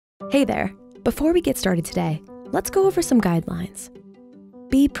Hey there. Before we get started today, let's go over some guidelines.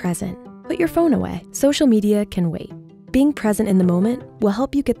 Be present. Put your phone away. Social media can wait. Being present in the moment will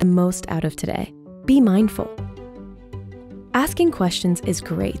help you get the most out of today. Be mindful. Asking questions is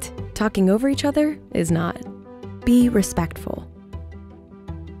great. Talking over each other is not. Be respectful.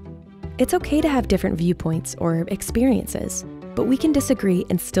 It's okay to have different viewpoints or experiences, but we can disagree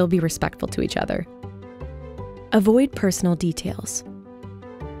and still be respectful to each other. Avoid personal details.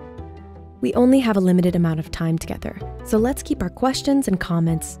 We only have a limited amount of time together, so let's keep our questions and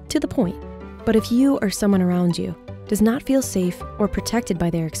comments to the point. But if you or someone around you does not feel safe or protected by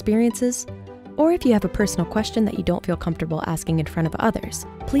their experiences, or if you have a personal question that you don't feel comfortable asking in front of others,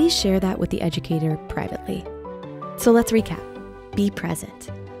 please share that with the educator privately. So let's recap. Be present.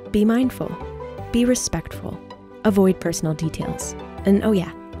 Be mindful. Be respectful. Avoid personal details. And oh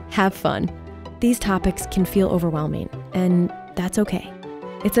yeah, have fun. These topics can feel overwhelming, and that's okay.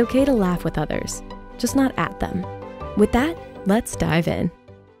 It's okay to laugh with others, just not at them. With that, let's dive in.